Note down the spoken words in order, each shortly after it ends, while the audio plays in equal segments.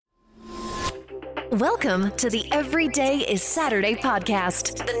Welcome to the Everyday is Saturday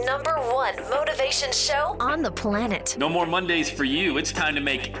podcast, the #1 motivation show on the planet. No more Mondays for you. It's time to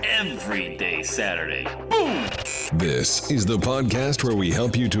make every day Saturday. Boom! This is the podcast where we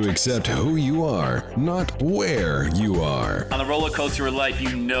help you to accept who you are, not where you are. On the roller coaster of life,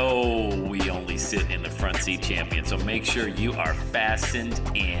 you know we only sit in the front seat, champion. So make sure you are fastened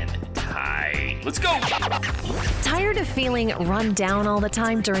in tight. Let's go! Tired of feeling run down all the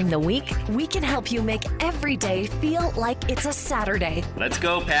time during the week? We can help you make every day feel like it's a Saturday. Let's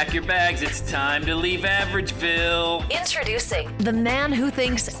go, pack your bags. It's time to leave Averageville. Introducing the man who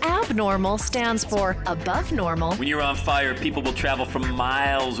thinks abnormal stands for above normal. When you're on fire, people will travel from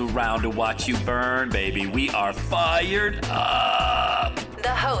miles around to watch you burn, baby. We are fired up. The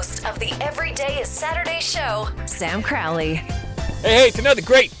host of the Everyday is Saturday show, Sam Crowley. Hey, it's another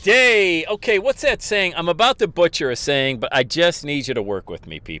great day. Okay, what's that saying? I'm about to butcher a saying, but I just need you to work with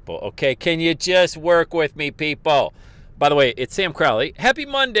me, people. Okay, can you just work with me, people? By the way, it's Sam Crowley. Happy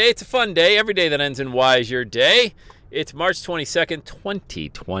Monday. It's a fun day. Every day that ends in Y is your day. It's March 22nd,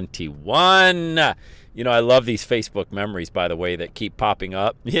 2021. You know, I love these Facebook memories, by the way, that keep popping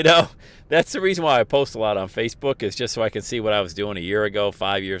up. You know, that's the reason why I post a lot on Facebook, is just so I can see what I was doing a year ago,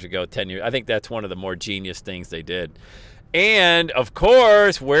 5 years ago, 10 years. I think that's one of the more genius things they did. And, of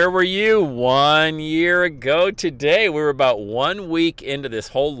course, where were you 1 year ago today? We were about 1 week into this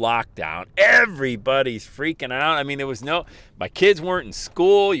whole lockdown. Everybody's freaking out. I mean, my kids weren't in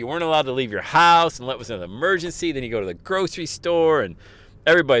school. You weren't allowed to leave your house unless it was an emergency. Then you go to the grocery store and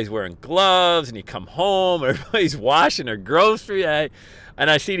everybody's wearing gloves, and you come home, everybody's washing their grocery. And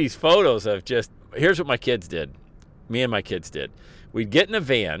I see these photos of here's what my kids did. Me and my kids did. We'd get in a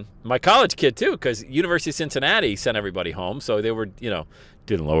van, my college kid too, because University of Cincinnati sent everybody home. So they were,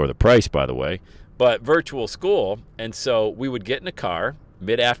 didn't lower the price, by the way, but virtual school. And so we would get in a car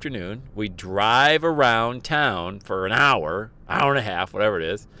mid-afternoon. We'd drive around town for an hour and a half, whatever it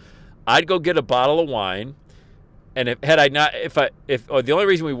is. I'd go get a bottle of wine. And the only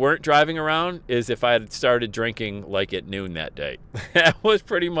reason we weren't driving around is if I had started drinking like at noon that day. That was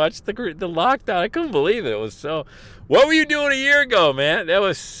pretty much the lockdown. I couldn't believe it. It was so. What were you doing a year ago, man? That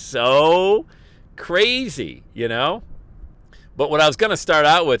was so crazy, But what I was going to start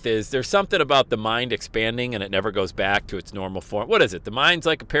out with is there's something about the mind expanding and it never goes back to its normal form. What is it? The mind's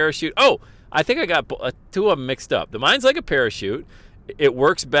like a parachute. Oh, I think I got two of them mixed up. The mind's like a parachute. It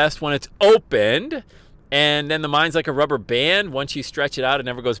works best when it's opened. And then the mind's like a rubber band. Once you stretch it out, it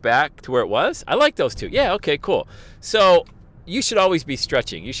never goes back to where it was. I like those two. Yeah, okay, cool. So you should always be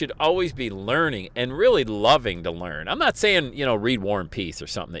stretching. You should always be learning and really loving to learn. I'm not saying, read War and Peace or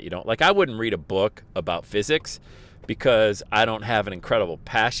something that you don't. Like, I wouldn't read a book about physics because I don't have an incredible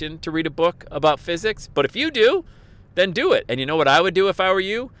passion to read a book about physics. But if you do, then do it. And you know what I would do if I were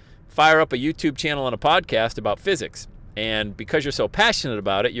you? Fire up a YouTube channel and a podcast about physics. And because you're so passionate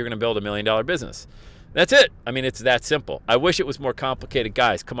about it, you're going to build $1 million business. That's it. I mean, it's that simple. I wish it was more complicated.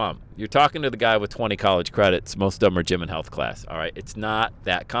 Guys, come on. You're talking to the guy with 20 college credits. Most of them are gym and health class. All right? It's not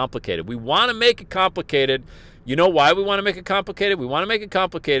that complicated. We want to make it complicated. You know why we want to make it complicated? We want to make it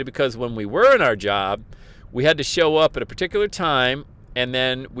complicated because when we were in our job, we had to show up at a particular time, and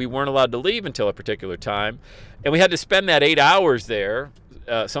then we weren't allowed to leave until a particular time. And we had to spend that 8 hours there,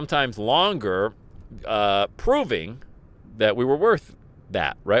 sometimes longer, proving that we were worth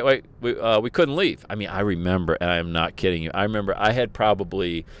that, right? Like we couldn't leave. I mean, I remember, and I am not kidding you, I remember I had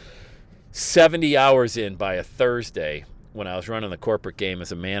probably 70 hours in by a Thursday when I was running the corporate game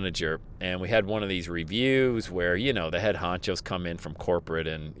as a manager, and we had one of these reviews where, the head honchos come in from corporate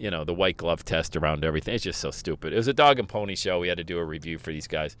and, the white glove test around everything. It's just so stupid. It was a dog and pony show. We had to do a review for these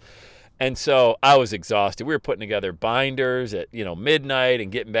guys. And so I was exhausted. We were putting together binders at, midnight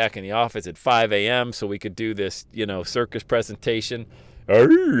and getting back in the office at 5 a.m. so we could do this, circus presentation. Hey,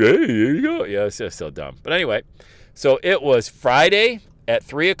 here you go. Yeah, it's just so dumb. But anyway, so it was Friday at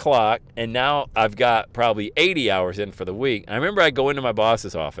 3 o'clock, and now I've got probably 80 hours in for the week. I remember I go into my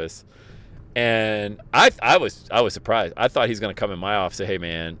boss's office, and I was surprised. I thought he's going to come in my office and say, hey,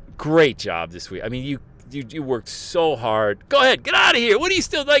 man, great job this week. I mean, you worked so hard. Go ahead, get out of here. What are you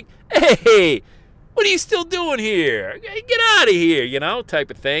still like? Hey, what are you still doing here? Get out of here,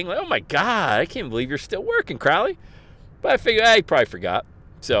 type of thing. Like, oh, my God, I can't believe you're still working, Crowley. But I figured, he probably forgot.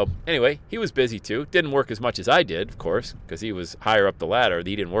 So anyway, he was busy too. Didn't work as much as I did, of course, because he was higher up the ladder.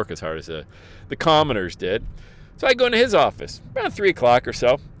 He didn't work as hard as the commoners did. So I go into his office around 3 o'clock or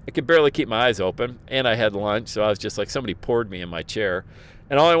so. I could barely keep my eyes open, and I had lunch, so I was just like, somebody poured me in my chair.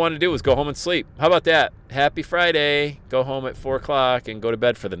 And all I wanted to do was go home and sleep. How about that? Happy Friday. Go home at 4 o'clock and go to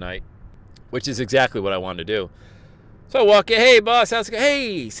bed for the night, which is exactly what I wanted to do. So I walk in, hey, boss, how's it going?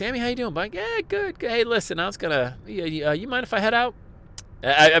 Hey, Sammy, how you doing, bud? Yeah, good. Hey, listen, I was going to, you mind if I head out?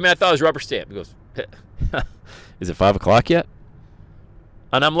 I thought it was rubber stamp. He goes, is it 5 o'clock yet?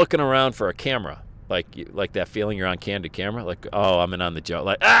 And I'm looking around for a camera, like that feeling you're on candid camera, like, oh, I'm in on the joke,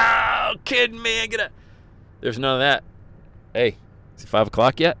 like, oh, kidding me, there's none of that. Hey, is it 5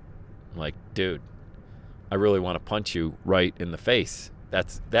 o'clock yet? I'm like, dude, I really want to punch you right in the face.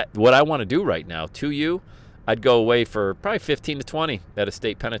 That's what I want to do right now to you. I'd go away for probably 15 to 20 at a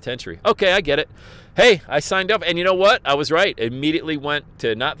state penitentiary. Okay, I get it. Hey, I signed up, and you know what? I was right. Immediately went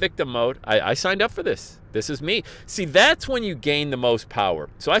to not victim mode. I signed up for this. This is me. See, that's when you gain the most power.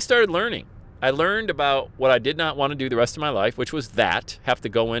 So I started learning. I learned about what I did not want to do the rest of my life, which was have to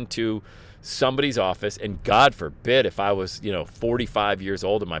go into somebody's office, and God forbid if I was, 45 years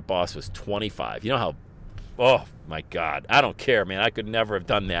old and my boss was 25. You know how, oh my God, I don't care, man. I could never have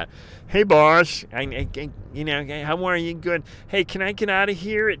done that. Hey, boss, how are you? Good. Hey, can I get out of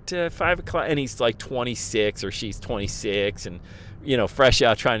here at 5 o'clock? And he's like 26 or she's 26 and, fresh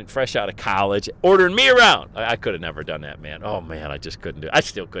out of college, ordering me around. I could have never done that, man. Oh, man, I just couldn't do it. I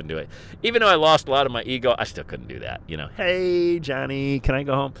still couldn't do it. Even though I lost a lot of my ego, I still couldn't do that. Hey, Johnny, can I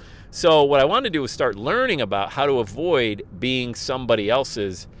go home? So what I wanted to do was start learning about how to avoid being somebody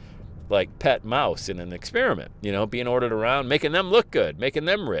else's pet mouse in an experiment, being ordered around, making them look good, making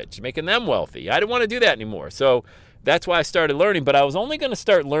them rich, making them wealthy. I didn't want to do that anymore. So that's why I started learning, but I was only going to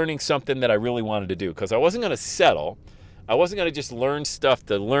start learning something that I really wanted to do because I wasn't going to settle. I wasn't going to just learn stuff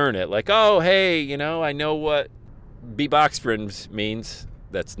to learn it. Like, oh, hey, I know what beboxtrins means.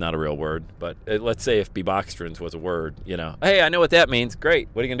 That's not a real word, but let's say if beboxtrins was a word, hey, I know what that means. Great.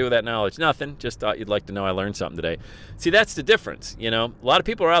 What are you going to do with that knowledge? Nothing. Just thought you'd like to know I learned something today. See, that's the difference. A lot of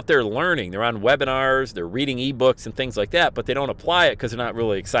people are out there learning. They're on webinars, they're reading ebooks and things like that, but they don't apply it because they're not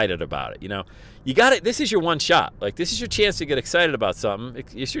really excited about it. You got it. This is your one shot. This is your chance to get excited about something.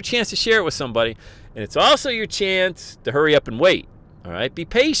 It's your chance to share it with somebody, and it's also your chance to hurry up and wait. All right, be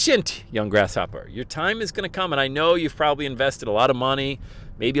patient, young grasshopper. Your time is going to come, and I know you've probably invested a lot of money,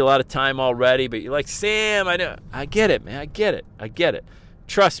 maybe a lot of time already, but you're like, Sam, I know. I get it, man. I get it.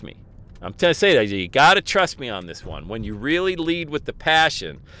 Trust me. I'm trying to say that. You got to trust me on this one. When you really lead with the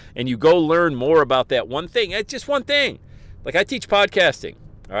passion and you go learn more about that one thing, it's just one thing. I teach podcasting,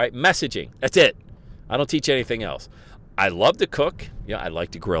 all right, messaging. That's it. I don't teach anything else. I love to cook. I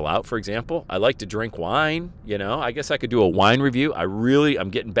like to grill out, for example. I like to drink wine. I guess I could do a wine review. I'm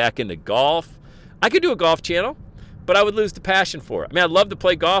getting back into golf. I could do a golf channel, but I would lose the passion for it. I'd love to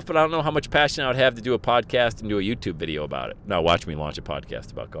play golf, but I don't know how much passion I would have to do a podcast and do a YouTube video about it. Now, watch me launch a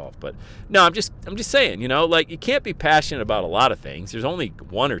podcast about golf. But no, I'm just saying, you can't be passionate about a lot of things. There's only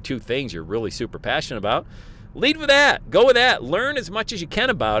one or two things you're really super passionate about. Lead with that. Go with that. Learn as much as you can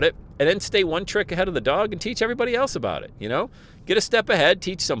about it, and then stay one trick ahead of the dog and teach everybody else about it. Get a step ahead,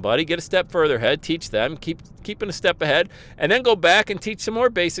 teach somebody. Get a step further ahead, teach them. Keeping a step ahead, and then go back and teach some more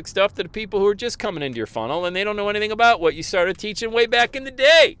basic stuff to the people who are just coming into your funnel and they don't know anything about what you started teaching way back in the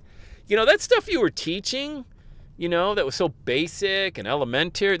day. That stuff you were teaching, that was so basic and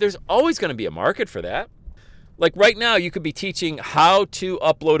elementary. There's always going to be a market for that. Right now, you could be teaching how to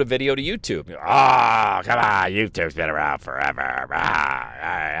upload a video to YouTube. Oh, come on, YouTube's been around forever.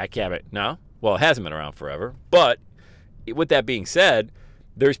 I can't. No? Well, it hasn't been around forever. But with that being said,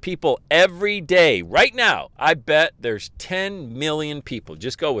 there's people every day. Right now, I bet there's 10 million people.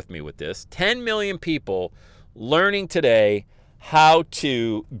 Just go with me with this. 10 million people learning today how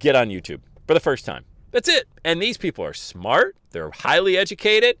to get on YouTube for the first time. That's it. And these people are smart. They're highly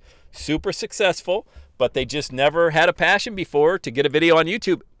educated, super successful, but they just never had a passion before to get a video on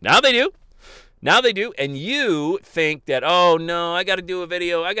YouTube. Now they do. And you think that, oh, no, I got to do a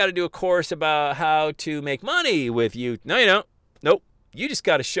video. I got to do a course about how to make money with you. No, you don't. Nope. You just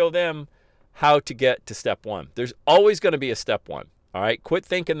got to show them how to get to step one. There's always going to be a step one. All right? Quit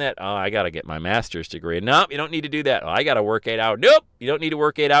thinking that, oh, I got to get my master's degree. Nope, you don't need to do that. Oh, I got to work 8 hours. Nope, you don't need to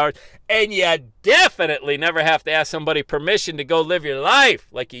work 8 hours. And you definitely never have to ask somebody permission to go live your life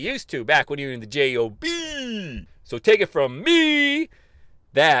like you used to back when you were in the J-O-B. So take it from me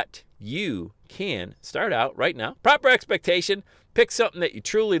that you can start out right now. Proper expectation. Pick something that you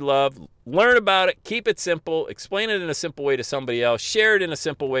truly love. Learn about it. Keep it simple. Explain it in a simple way to somebody else. Share it in a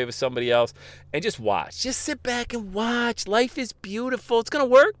simple way with somebody else. And just watch. Just sit back and watch. Life is beautiful. It's going to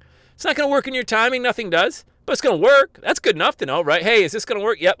work. It's not going to work in your timing. Nothing does. But it's going to work. That's good enough to know, right? Hey, is this going to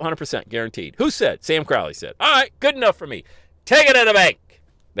work? Yep, 100% guaranteed. Who said? Sam Crowley said. All right, good enough for me. Take it to the bank.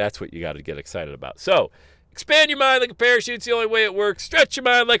 That's what you got to get excited about. So, expand your mind like a parachute. It's the only way it works. Stretch your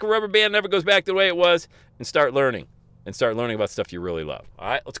mind like a rubber band. Never goes back to the way it was. And start learning. And start learning about stuff you really love. All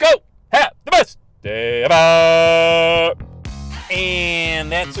right, let's go. Have the best day ever.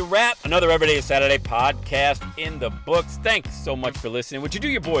 And that's a wrap. Another Everyday is Saturday podcast in the books. Thanks so much for listening. Would you do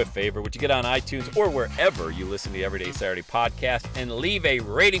your boy a favor? Would you get on iTunes or wherever you listen to the Everyday Saturday podcast and leave a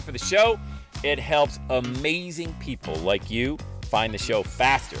rating for the show? It helps amazing people like you find the show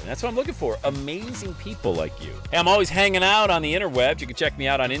faster. And that's what I'm looking for, amazing people like you. Hey, I'm always hanging out on the interwebs. You can check me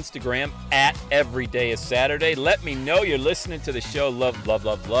out on Instagram at Everyday is Saturday. Let me know you're listening to the show.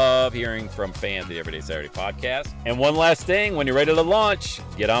 Love hearing from fans of the Everyday Saturday podcast. And one last thing, when you're ready to launch,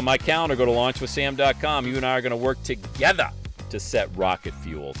 get on my calendar, go to launchwithsam.com. You and I are going to work together to set rocket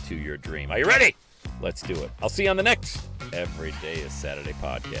fuel to your dream. Are you ready? Let's do it. I'll see you on the next Everyday is Saturday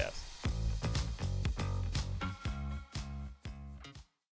podcast.